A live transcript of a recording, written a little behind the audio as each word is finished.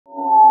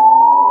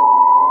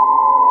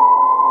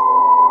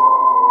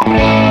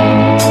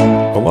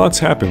A lot's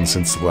happened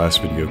since the last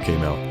video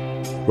came out.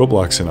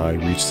 Roblox and I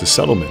reached a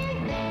settlement.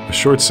 A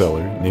short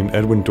seller named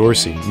Edwin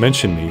Dorsey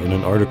mentioned me in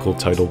an article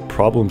titled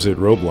Problems at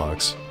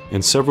Roblox,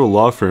 and several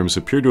law firms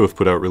appear to have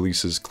put out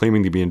releases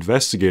claiming to be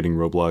investigating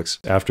Roblox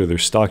after their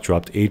stock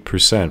dropped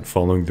 8%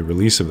 following the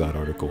release of that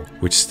article,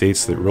 which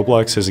states that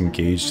Roblox has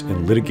engaged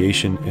in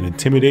litigation and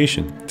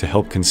intimidation to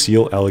help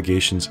conceal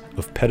allegations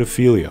of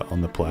pedophilia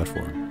on the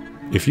platform.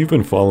 If you've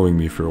been following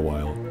me for a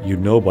while,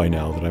 you'd know by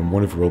now that I'm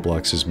one of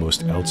Roblox's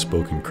most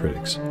outspoken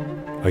critics.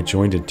 I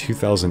joined in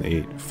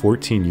 2008,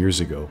 14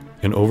 years ago,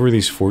 and over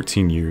these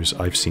 14 years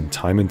I've seen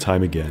time and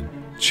time again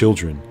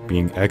children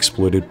being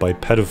exploited by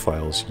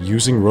pedophiles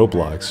using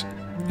Roblox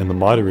and the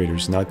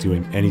moderators not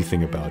doing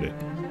anything about it.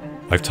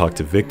 I've talked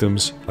to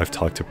victims, I've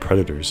talked to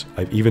predators,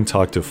 I've even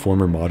talked to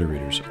former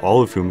moderators,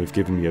 all of whom have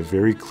given me a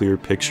very clear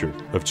picture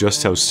of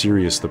just how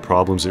serious the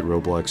problems at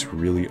Roblox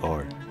really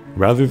are.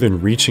 Rather than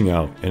reaching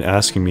out and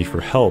asking me for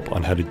help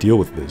on how to deal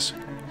with this,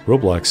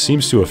 Roblox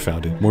seems to have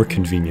found it more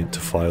convenient to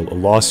file a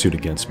lawsuit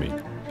against me.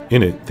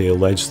 In it, they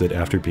allege that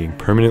after being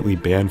permanently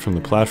banned from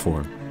the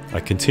platform, I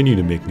continue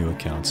to make new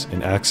accounts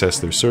and access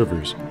their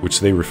servers,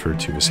 which they refer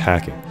to as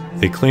hacking.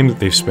 They claim that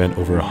they've spent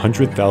over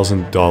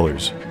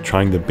 $100,000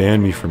 trying to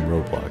ban me from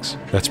Roblox.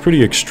 That's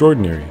pretty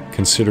extraordinary,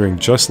 considering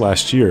just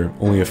last year,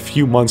 only a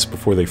few months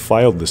before they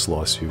filed this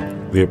lawsuit,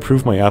 they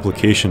approved my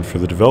application for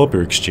the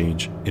developer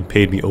exchange and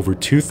paid me over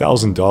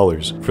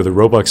 $2,000 for the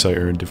Robux I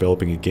earned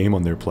developing a game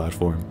on their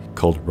platform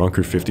called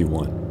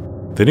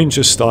Runker51. They didn't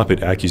just stop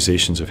at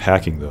accusations of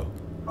hacking though.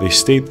 They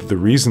state that the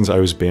reasons I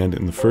was banned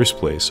in the first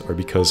place are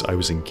because I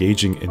was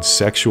engaging in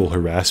sexual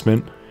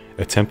harassment,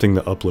 attempting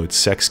to upload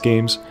sex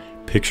games,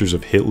 pictures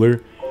of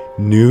Hitler,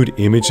 nude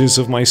images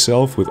of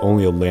myself with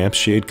only a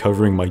lampshade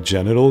covering my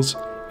genitals,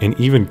 and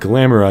even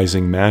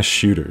glamorizing mass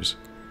shooters.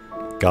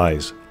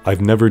 Guys,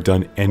 I've never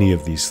done any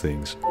of these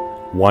things.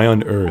 Why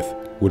on earth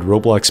would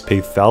Roblox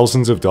pay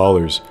thousands of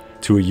dollars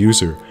to a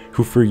user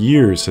who for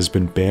years has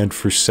been banned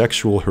for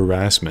sexual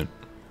harassment?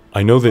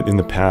 I know that in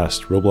the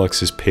past, Roblox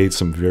has paid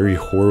some very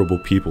horrible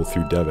people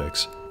through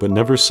DevEx, but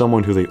never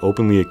someone who they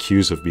openly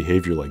accuse of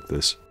behavior like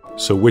this.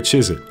 So which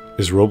is it?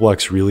 Is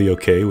Roblox really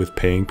okay with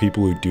paying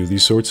people who do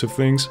these sorts of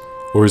things?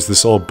 Or is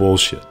this all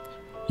bullshit?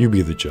 You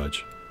be the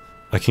judge.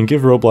 I can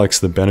give Roblox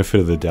the benefit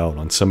of the doubt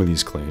on some of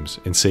these claims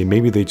and say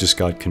maybe they just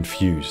got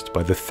confused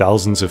by the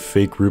thousands of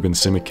fake Ruben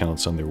Sim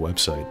accounts on their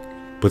website.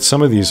 But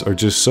some of these are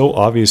just so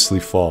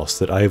obviously false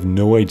that I have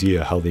no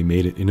idea how they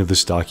made it into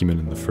this document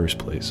in the first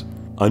place.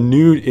 A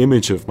nude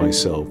image of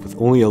myself with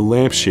only a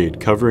lampshade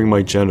covering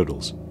my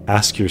genitals.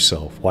 Ask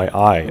yourself why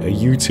I, a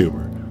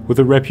YouTuber, with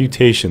a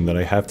reputation that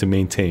I have to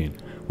maintain,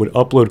 would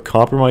upload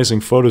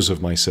compromising photos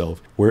of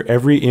myself where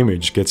every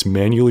image gets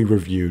manually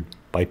reviewed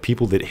by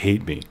people that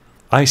hate me.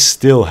 I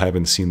still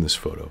haven't seen this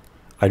photo.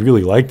 I'd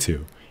really like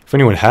to. If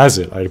anyone has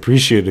it, I'd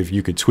appreciate it if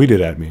you could tweet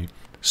it at me.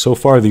 So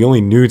far, the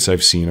only nudes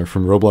I've seen are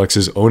from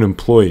Roblox's own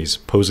employees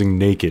posing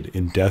naked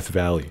in Death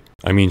Valley.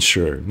 I mean,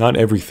 sure, not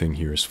everything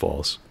here is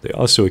false. They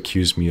also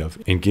accuse me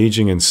of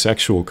engaging in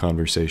sexual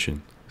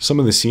conversation. Some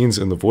of the scenes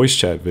in the voice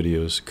chat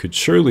videos could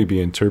surely be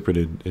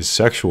interpreted as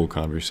sexual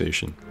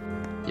conversation.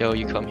 Yo,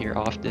 you come here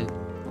often?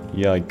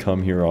 Yeah, I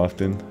come here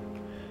often.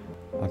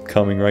 I'm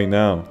coming right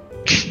now.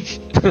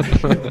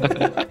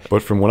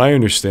 But from what I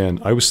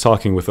understand, I was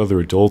talking with other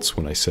adults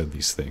when I said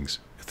these things.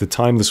 At the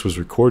time this was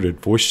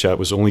recorded, voice chat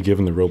was only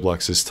given to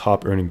Roblox's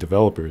top earning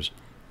developers,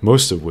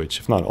 most of which,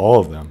 if not all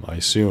of them, I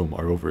assume,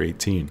 are over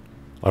 18.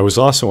 I was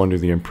also under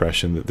the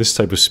impression that this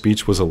type of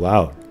speech was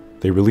allowed.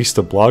 They released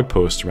a blog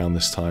post around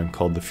this time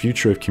called The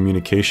Future of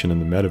Communication in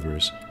the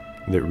Metaverse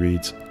that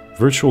reads,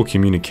 "Virtual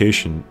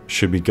communication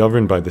should be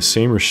governed by the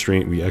same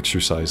restraint we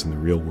exercise in the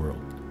real world.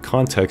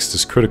 Context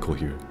is critical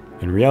here.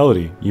 In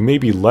reality, you may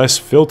be less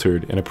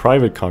filtered in a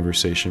private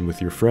conversation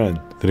with your friend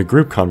than a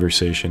group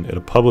conversation at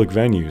a public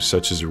venue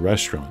such as a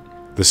restaurant.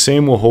 The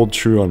same will hold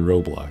true on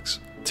Roblox.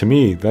 To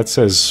me, that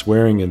says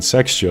swearing and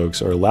sex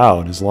jokes are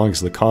allowed as long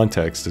as the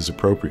context is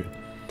appropriate.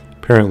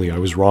 Apparently, I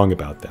was wrong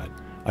about that.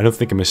 I don't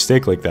think a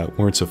mistake like that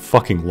warrants a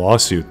fucking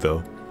lawsuit,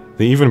 though."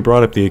 They even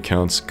brought up the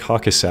accounts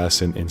Cock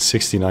Assassin and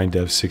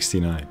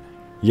 69dev69.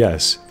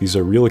 Yes, these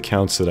are real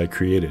accounts that I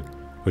created.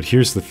 But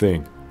here's the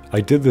thing.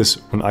 I did this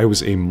when I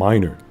was a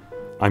minor.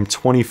 I'm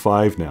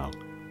 25 now.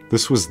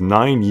 This was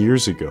 9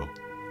 years ago.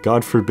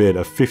 God forbid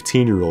a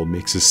 15-year-old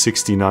makes a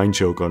 69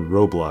 joke on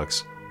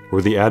Roblox,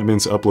 or the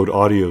admins upload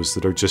audios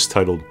that are just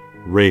titled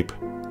rape.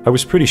 I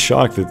was pretty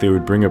shocked that they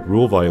would bring up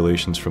rule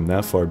violations from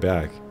that far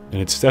back,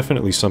 and it's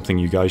definitely something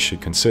you guys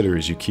should consider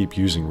as you keep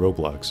using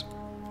Roblox.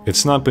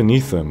 It's not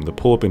beneath them to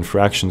pull up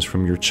infractions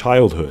from your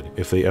childhood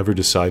if they ever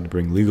decide to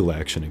bring legal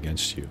action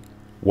against you.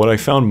 What I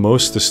found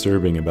most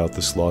disturbing about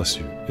this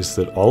lawsuit is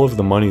that all of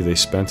the money they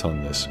spent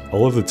on this,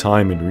 all of the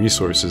time and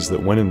resources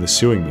that went into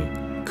suing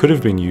me, could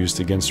have been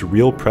used against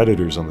real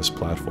predators on this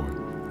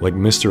platform, like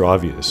Mr.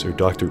 Obvious or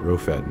Dr.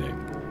 Rofatnik.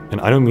 And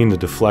I don't mean to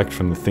deflect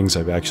from the things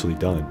I've actually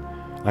done.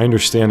 I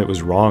understand it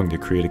was wrong to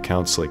create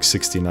accounts like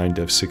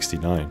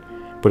 69dev69,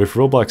 But if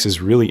Roblox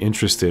is really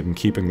interested in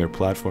keeping their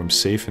platform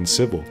safe and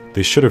civil,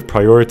 they should have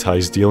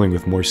prioritized dealing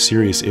with more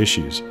serious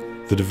issues.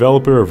 The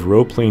developer of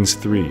Roplanes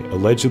 3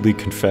 allegedly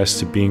confessed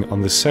to being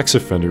on the sex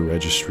offender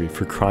registry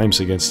for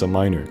crimes against a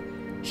minor.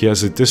 He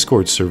has a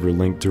Discord server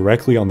linked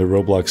directly on the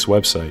Roblox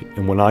website,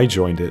 and when I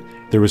joined it,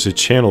 there was a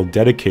channel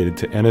dedicated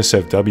to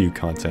NSFW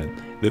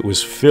content that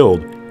was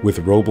filled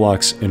with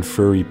Roblox and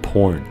furry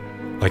porn.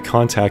 I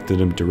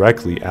contacted him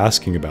directly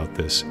asking about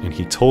this, and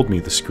he told me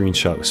the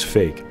screenshot was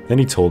fake. Then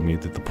he told me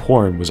that the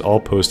porn was all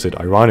posted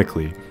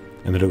ironically,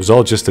 and that it was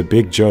all just a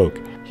big joke.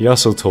 He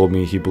also told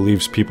me he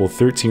believes people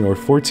 13 or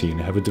 14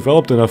 have a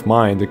developed enough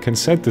mind to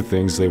consent to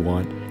things they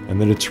want,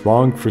 and that it's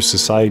wrong for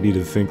society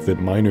to think that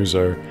minors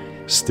are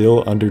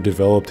still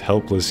underdeveloped,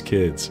 helpless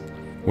kids.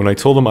 When I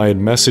told him I had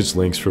message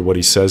links for what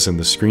he says in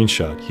the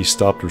screenshot, he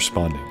stopped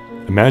responding.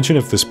 Imagine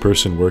if this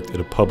person worked at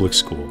a public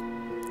school,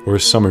 or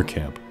a summer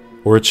camp,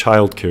 or a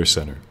child care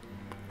center.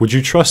 Would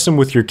you trust him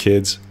with your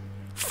kids?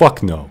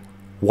 Fuck no.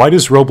 Why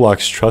does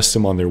Roblox trust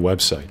him on their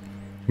website?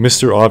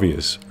 Mr.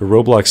 Obvious, a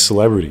Roblox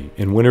celebrity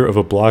and winner of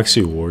a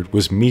Bloxy Award,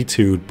 was Me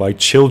Too'd by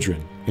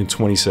children in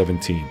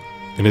 2017,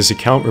 and his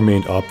account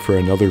remained up for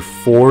another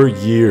 4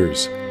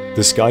 years.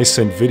 This guy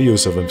sent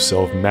videos of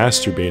himself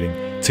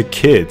masturbating to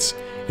kids,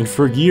 and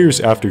for years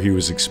after he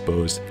was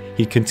exposed,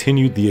 he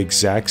continued the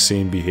exact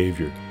same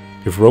behavior.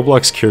 If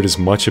Roblox cared as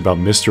much about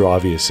Mr.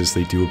 Obvious as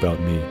they do about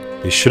me,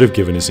 they should have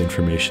given his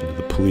information to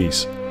the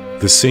police.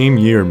 The same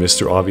year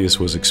Mr. Obvious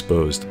was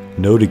exposed,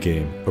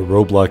 Notagame, a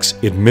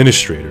Roblox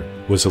administrator,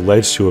 was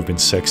alleged to have been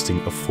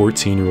sexting a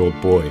 14-year-old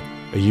boy.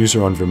 A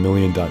user on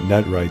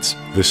Vermilion.net writes,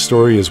 "This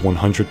story is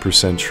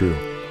 100% true.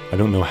 I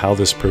don't know how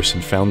this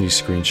person found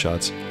these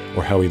screenshots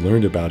or how he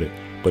learned about it,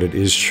 but it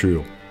is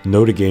true.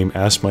 Notagame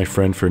asked my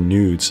friend for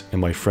nudes,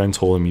 and my friend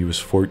told him he was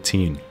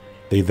 14.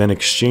 They then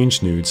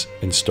exchanged nudes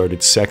and started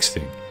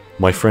sexting.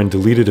 My friend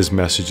deleted his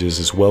messages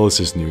as well as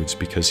his nudes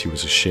because he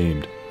was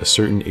ashamed. A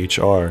certain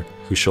HR,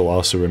 who shall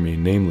also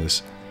remain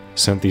nameless,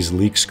 sent these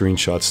leaked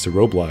screenshots to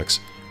Roblox,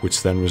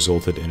 which then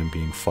resulted in him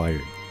being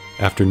fired.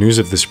 After news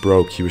of this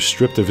broke, he was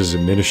stripped of his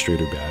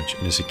administrator badge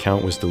and his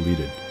account was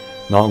deleted.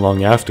 Not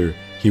long after,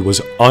 he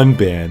was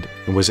unbanned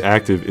and was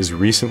active as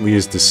recently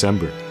as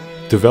December.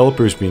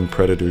 Developers being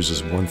predators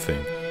is one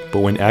thing,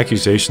 but when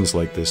accusations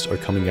like this are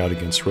coming out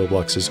against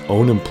Roblox's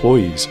own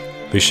employees,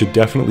 they should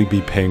definitely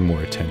be paying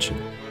more attention.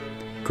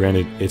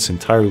 Granted, it's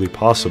entirely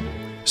possible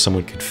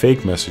someone could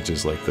fake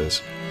messages like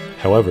this.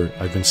 However,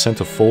 I've been sent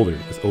a folder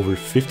with over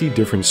 50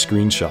 different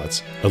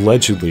screenshots,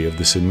 allegedly of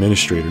this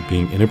administrator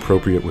being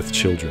inappropriate with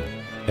children.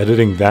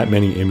 Editing that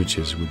many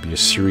images would be a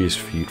serious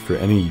feat for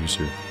any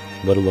user,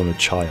 let alone a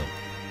child.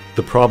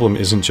 The problem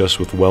isn't just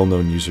with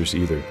well-known users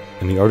either.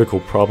 In the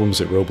article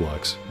Problems at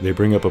Roblox, they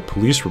bring up a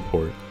police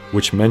report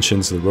which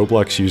mentions the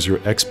Roblox user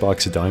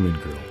Xbox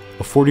Diamond Girl,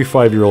 a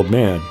 45-year-old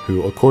man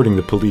who, according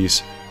to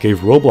police, gave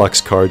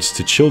Roblox cards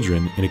to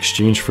children in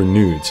exchange for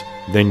nudes,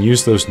 then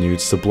used those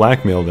nudes to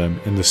blackmail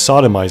them into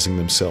sodomizing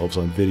themselves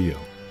on video.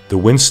 The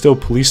Winstow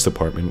Police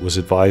Department was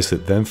advised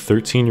that then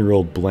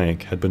 13-year-old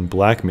Blank had been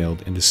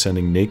blackmailed into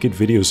sending naked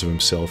videos of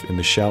himself in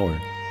the shower,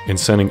 and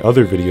sending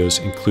other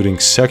videos including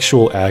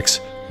sexual acts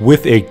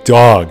with a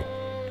dog,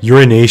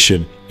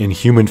 urination, and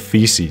human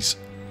feces.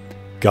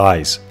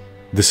 Guys,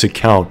 this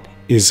account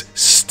is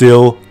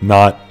still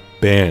not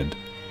banned.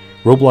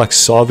 Roblox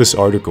saw this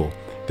article,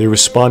 they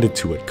responded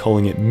to it,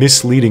 calling it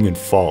misleading and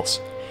false,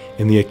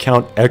 and the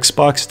account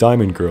Xbox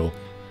Diamond Girl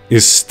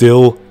is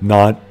still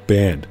not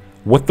banned.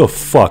 What the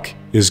fuck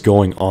is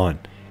going on?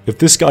 If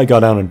this guy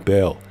got out on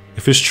bail,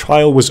 if his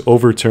trial was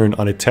overturned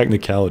on a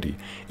technicality,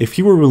 if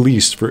he were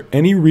released for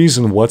any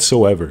reason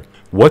whatsoever,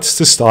 what's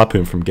to stop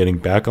him from getting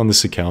back on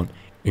this account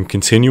and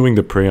continuing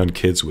to prey on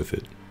kids with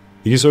it?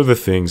 These are the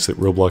things that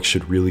Roblox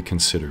should really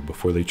consider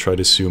before they try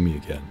to sue me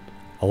again.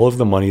 All of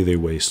the money they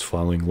waste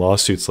filing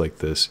lawsuits like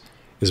this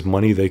is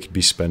money they could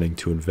be spending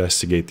to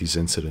investigate these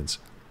incidents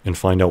and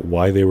find out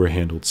why they were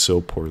handled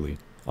so poorly.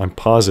 I'm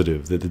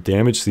positive that the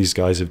damage these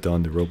guys have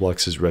done to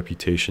Roblox's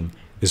reputation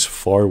is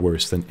far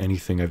worse than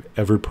anything I've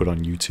ever put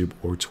on YouTube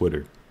or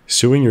Twitter.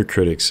 Suing your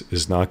critics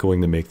is not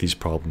going to make these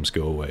problems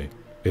go away.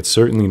 It's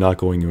certainly not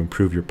going to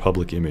improve your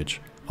public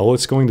image. All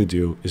it's going to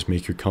do is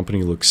make your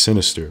company look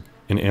sinister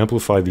and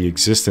amplify the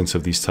existence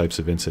of these types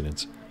of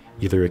incidents.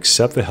 Either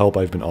accept the help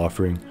I've been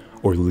offering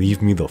or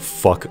leave me the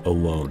fuck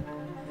alone.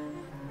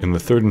 In the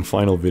third and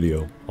final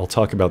video, I'll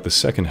talk about the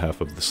second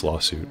half of this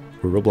lawsuit,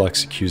 where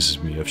Roblox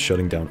accuses me of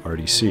shutting down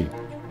RDC.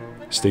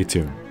 Stay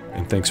tuned,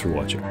 and thanks for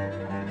watching.